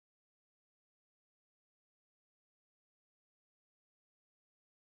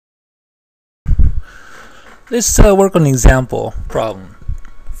Let's work on an example problem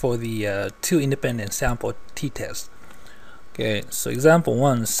for the two independent sample t-test. Okay, so example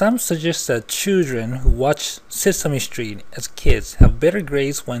 1. Some suggest that children who watch Sesame Street as kids have better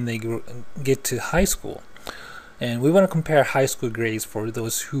grades when they get to high school. And we want to compare high school grades for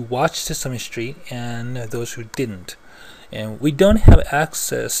those who watched Sesame Street and those who didn't. And we don't have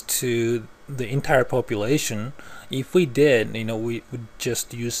access to the entire population. If we did, we would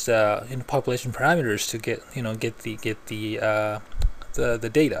just use population parameters to get the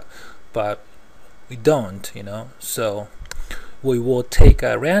data, but we don't. So we will take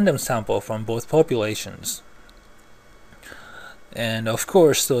a random sample from both populations, and of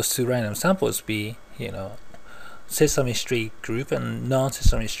course those two random samples be Sesame Street group and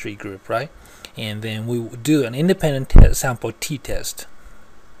non-Sesame Street group, right? And then we will do an independent sample t-test,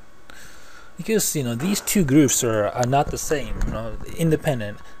 because these two groups are not the same.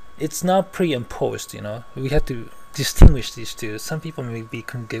 Independent, it's not pre and post. We have to distinguish these two. Some people may get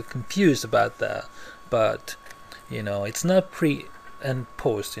confused about that, but it's not pre and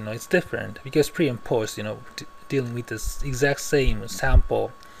post. It's different, because pre and post, dealing with this exact same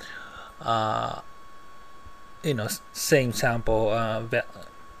sample, same sample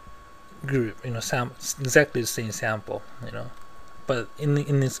group, exactly the same sample, but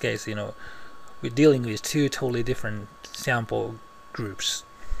in this case, we're dealing with two totally different sample groups,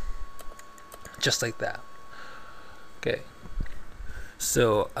 just like that. Okay,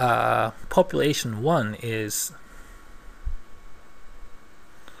 so population 1 is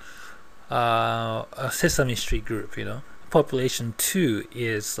a Sesame Street group. Population 2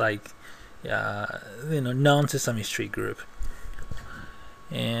 is like non-Sesame Street group.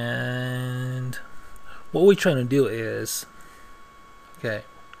 And what we're trying to do is, okay,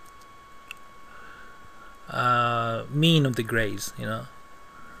 mean of the grades,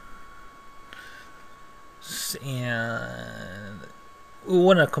 and we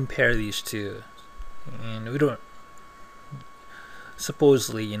want to compare these two, and we don't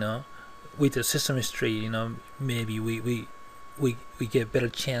supposedly, with the Sesame Street, maybe we get better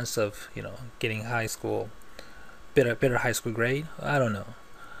chance of getting high school, better high school grade. I don't know.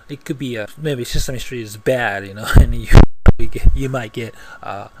 It could be maybe Sesame Street is bad, and you might get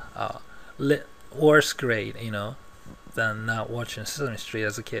worse grade, than not watching Sesame Street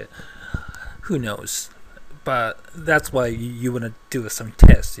as a kid. Who knows? But that's why you want to do some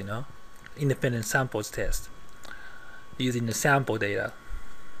tests, independent samples test, using the sample data.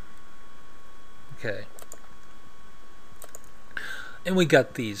 Okay, and we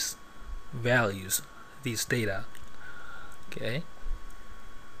got these values, these data. Okay,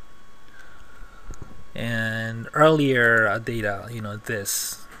 and earlier data,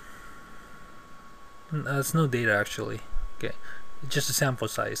 this, there's no data actually. Okay, just a sample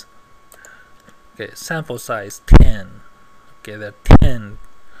size. Okay, sample size 10. Okay, there are 10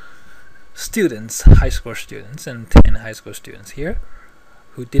 students, high school students, and 10 high school students here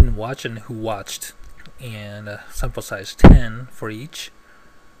who didn't watch and who watched, and sample size 10 for each.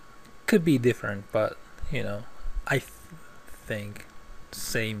 Could be different, but I think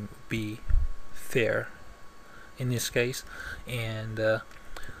same be fair in this case. And the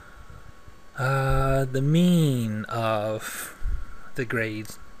mean of the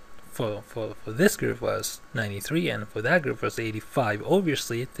grades for this group was 93, and for that group was 85.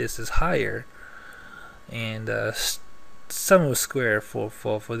 Obviously this is higher, and sum of square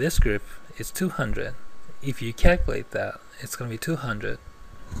for this group is 200. If you calculate that, it's going to be 200,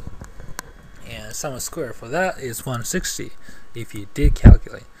 and sum of square for that is 160. If you did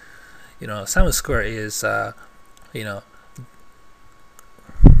calculate, sum of square is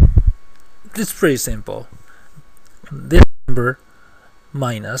it's pretty simple. This number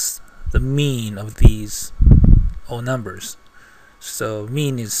minus the mean of these all numbers. So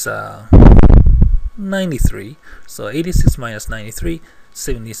mean is 93. So 86 minus 93,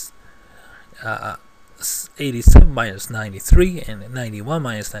 87 minus 93, and 91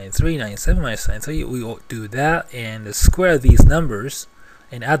 minus 93, 97 minus 93. We will do that and square these numbers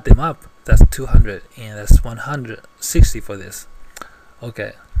and add them up. That's 200, and that's 160 for this.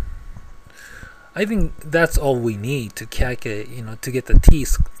 Okay, I think that's all we need to calculate, to get the t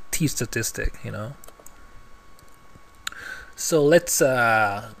statistic, So let's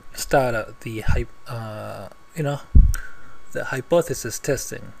start the hypothesis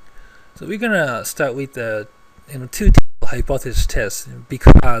testing. So we're gonna start with the two hypothesis tests,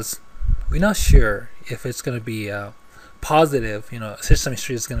 because we're not sure if it's gonna be positive. Sesame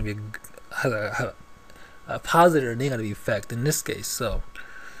Street is gonna be a positive or negative effect in this case. So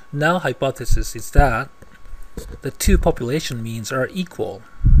now hypothesis is that the two population means are equal.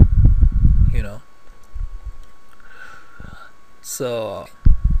 So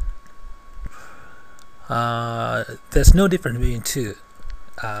there's no difference between two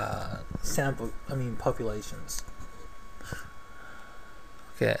populations.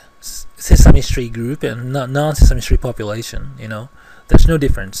 Okay, Sesame Street group and non-Sesame Street population, there's no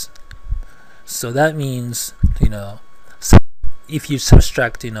difference. So that means, if you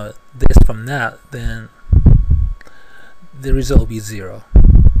subtract, this from that, then the result will be 0.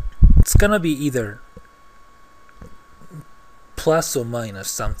 It's gonna be either plus or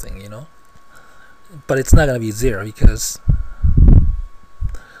minus something, but it's not gonna be 0 because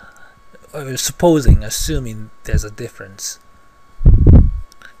assuming there's a difference.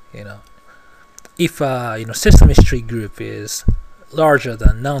 If Sesame Street group is larger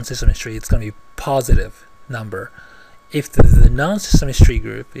than non-Sesame Street, it's going to be positive number. If the non-Sesame Street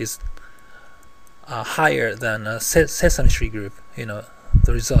group is higher than a Sesame Street group, the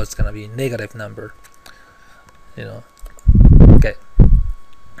result is going to be negative number. Okay.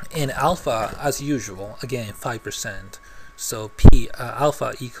 In alpha, as usual, again 5%. So P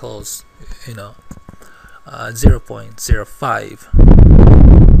alpha equals 0.05.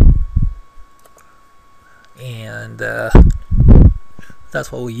 And that's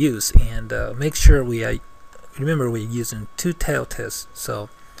what we use. And make sure remember we're using two-tailed test. So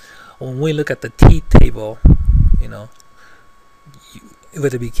when we look at the t-table, you have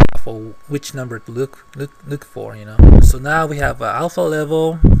to be careful which number to look for. So now we have alpha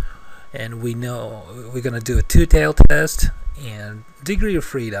level, and we know we're gonna do a two-tailed test and degree of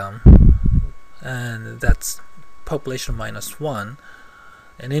freedom, and that's population minus 1.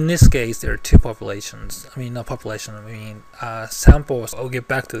 And in this case, there are two populations. Samples. I'll get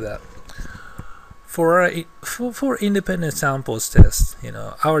back to that. For independent samples test,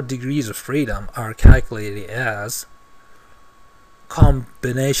 our degrees of freedom are calculated as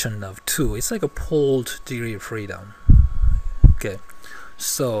combination of 2. It's like a pooled degree of freedom. Okay,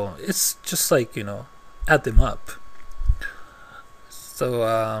 so it's just like add them up.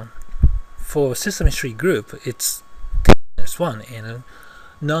 So for Sesame Street group, it's 10 minus 1, and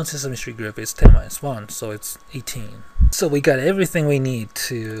non-Sesame Street group is 10 minus 1, so it's 18. So we got everything we need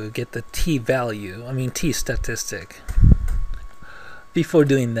to get the t value, t statistic. Before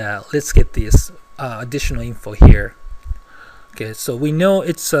doing that, let's get this additional info here. Okay, so we know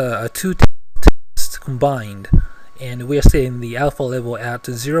it's a two test combined, and we are setting the alpha level at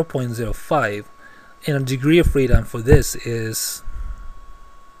 0.05, and the degree of freedom for this is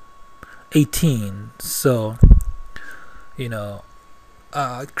 18. So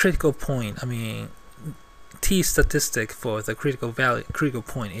critical point, t statistic for the critical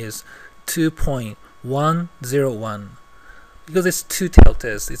point is 2.101. Because it's two-tailed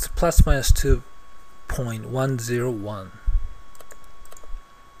test, it's plus minus 2.101,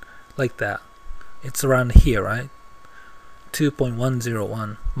 like that. It's around here, right?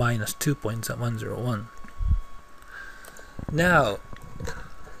 2.101 minus 2.101. Now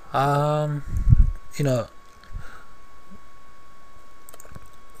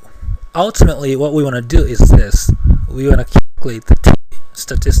ultimately what we want to do is this. We want to calculate the t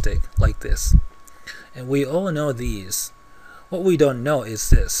statistic like this, and we all know these. What we don't know is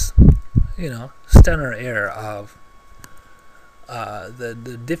this, standard error of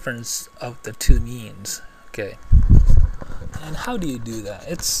the difference of the two means. Okay, and how do you do that?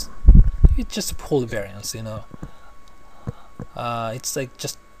 It's just a polar variance. It's like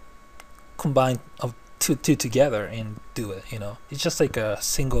just combine of two together and do it. It's just like a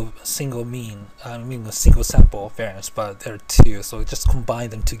single mean, a single sample variance, but there are two, so just combine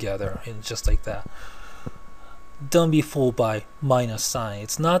them together and just like that. Don't be fooled by minus sign.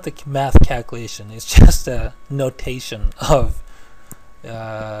 It's not the math calculation, it's just a notation of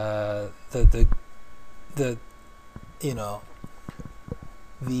the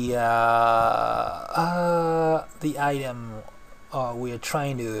item we are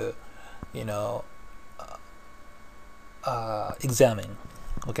trying to examine.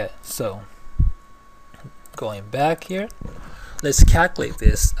 Okay, so going back here, let's calculate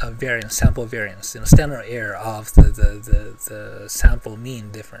this sample variance, standard error of the sample mean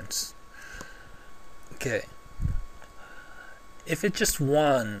difference. Okay, if it's just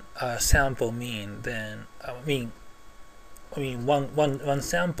one sample mean, then one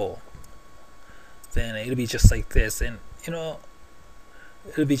sample, then it'll be just like this, and it'll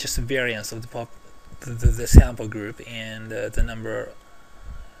be just a variance of the sample group and the number,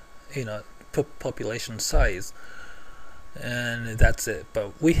 population size, and that's it.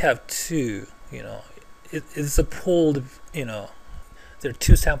 But we have two, it's a pooled, there are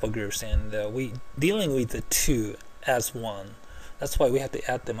two sample groups, and we dealing with the two as one. That's why we have to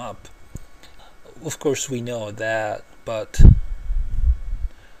add them up. Of course we know that, but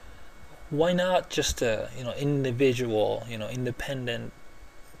why not just individual, independent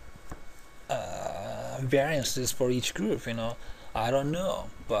variances for each group? I don't know,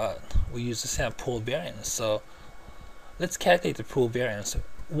 but we use the sample variance. So let's calculate the pool variance.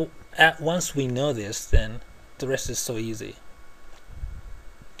 Once we know this, then the rest is so easy.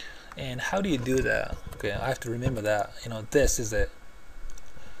 And how do you do that? Okay, I have to remember that this is a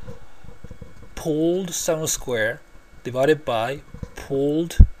pooled sum square divided by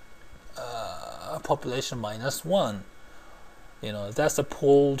pooled population minus 1. That's the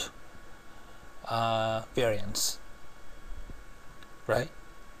pooled variance, right?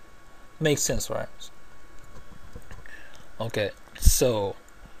 Makes sense, right? Okay, so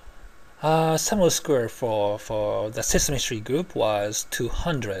sum square for the Sesame Street group was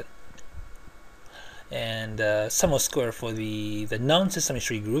 200, and sum square for the non-Sesame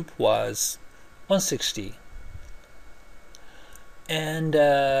Street group was 160. And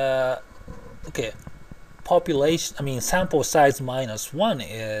okay, sample size minus 1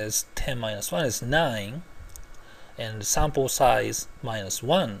 is 10 minus 1 is 9, and sample size minus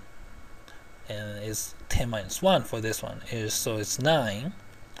 1 and is 10 minus 1 for this one so it's 9.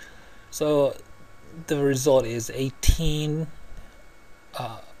 So the result is 18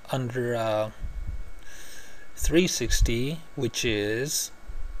 under 360, which is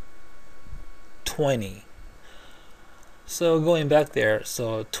 20. So going back there,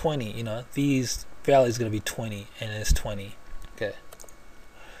 so 20, these values is going to be 20, and it's 20. Okay.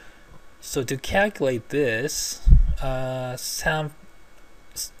 So to calculate this, standard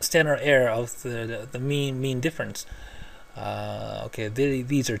error of the mean difference. Okay,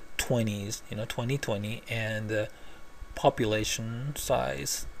 these are 20s, 20, 20, and the population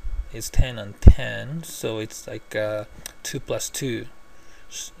size is 10 on 10, so it's like 2 plus 2.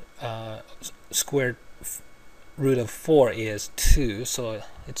 Square root of 4 is 2, so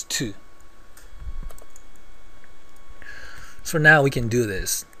it's 2. So now we can do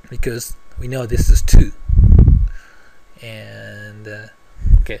this because we know this is 2. And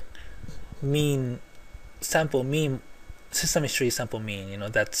okay, Sesame Street sample mean,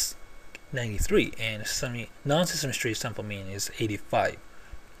 that's 93, and non-Sesame Street sample mean is 85.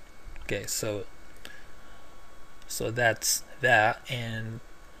 Okay, so that's that, and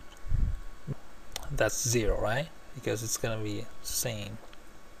that's 0, right? Because it's gonna be same.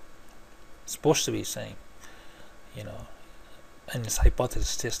 It's supposed to be same, and it's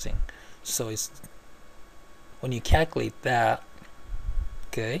hypothesis testing. So it's when you calculate that,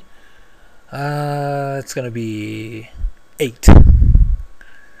 okay, it's gonna be 8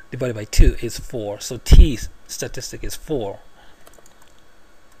 divided by 2 is 4. So t statistic is 4.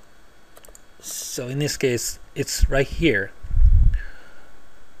 So in this case, it's right here.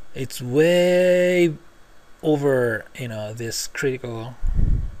 It's way over this critical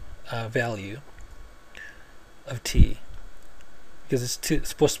value of t, because it's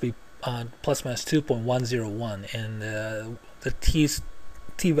supposed to be plus minus 2.101, and the t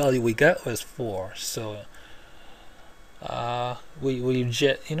value we got was 4. So we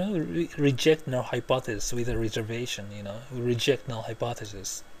reject null hypothesis with a reservation. We reject null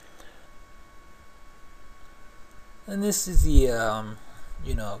hypothesis. And this is the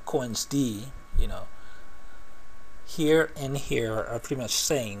coins D. Here and here are pretty much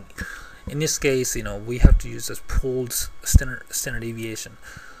saying. In this case, we have to use this pooled standard deviation,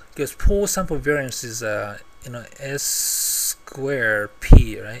 because pooled sample variance is S square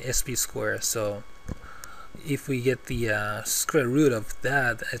P, right? SP square. So if we get the square root of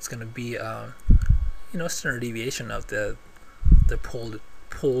that, it's going to be standard deviation of the pooled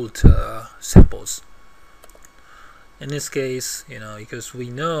samples. In this case, because we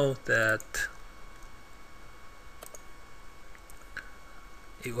know that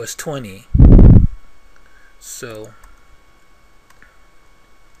it was 20, so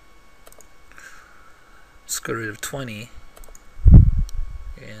square root of 20,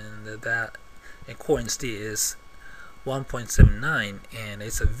 and that accordance D is 1.79, and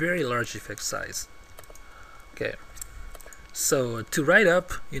it's a very large effect size. Okay, so to write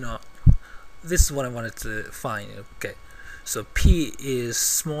up, this is what I wanted to find. Okay, so P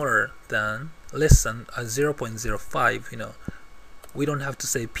is less than 0.05. We don't have to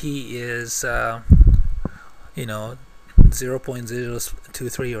say P is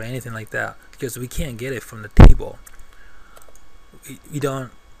 0.023 or anything like that, because we can't get it from the table. We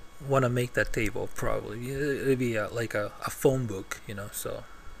don't want to make that table. Probably it'd be like a phone book, so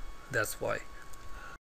that's why.